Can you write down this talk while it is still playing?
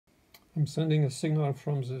I'm sending a signal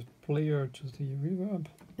from the player to the reverb.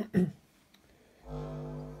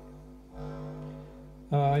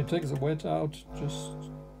 I take the wet out just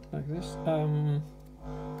like this.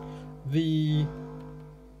 The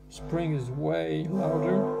spring is way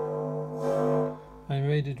louder. I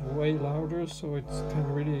made it way louder so it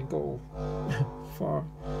can really go far.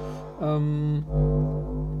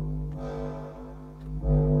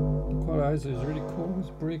 Equalizer is really cool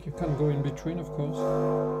with brick. You can go in between, of course,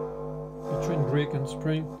 between brick and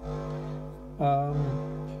spring.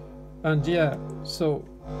 And yeah, so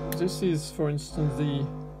this is, for instance,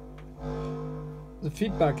 the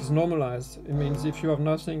feedback is normalized. It means if you have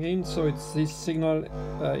nothing in, so it's this signal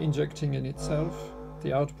injecting in itself,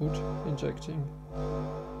 the output injecting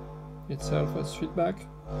itself as feedback.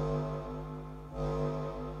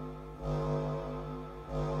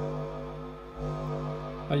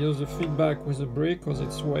 I use the feedback with the brick because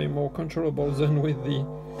it's way more controllable than with the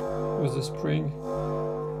spring.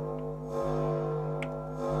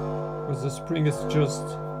 With the spring it's just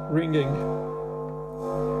ringing.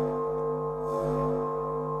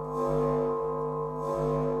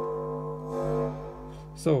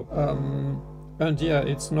 So and yeah,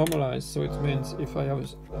 it's normalized, so it means if I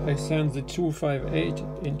send the 258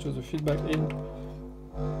 into the feedback in,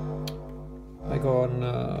 I go on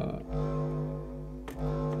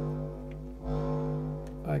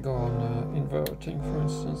inverting, for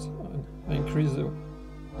instance, and I increase the.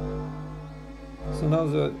 So now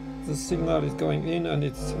the signal is going in and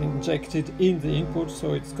it's injected in the input,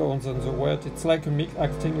 so it goes on the wet. It's like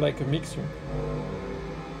acting like a mixer.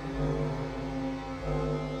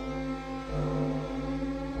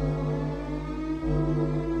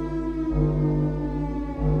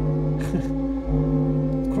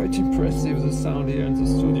 Quite impressive, the sound here in the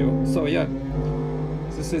studio. So yeah,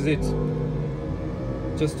 this is it.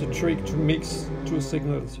 Just a trick to mix two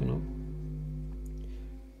signals, you know.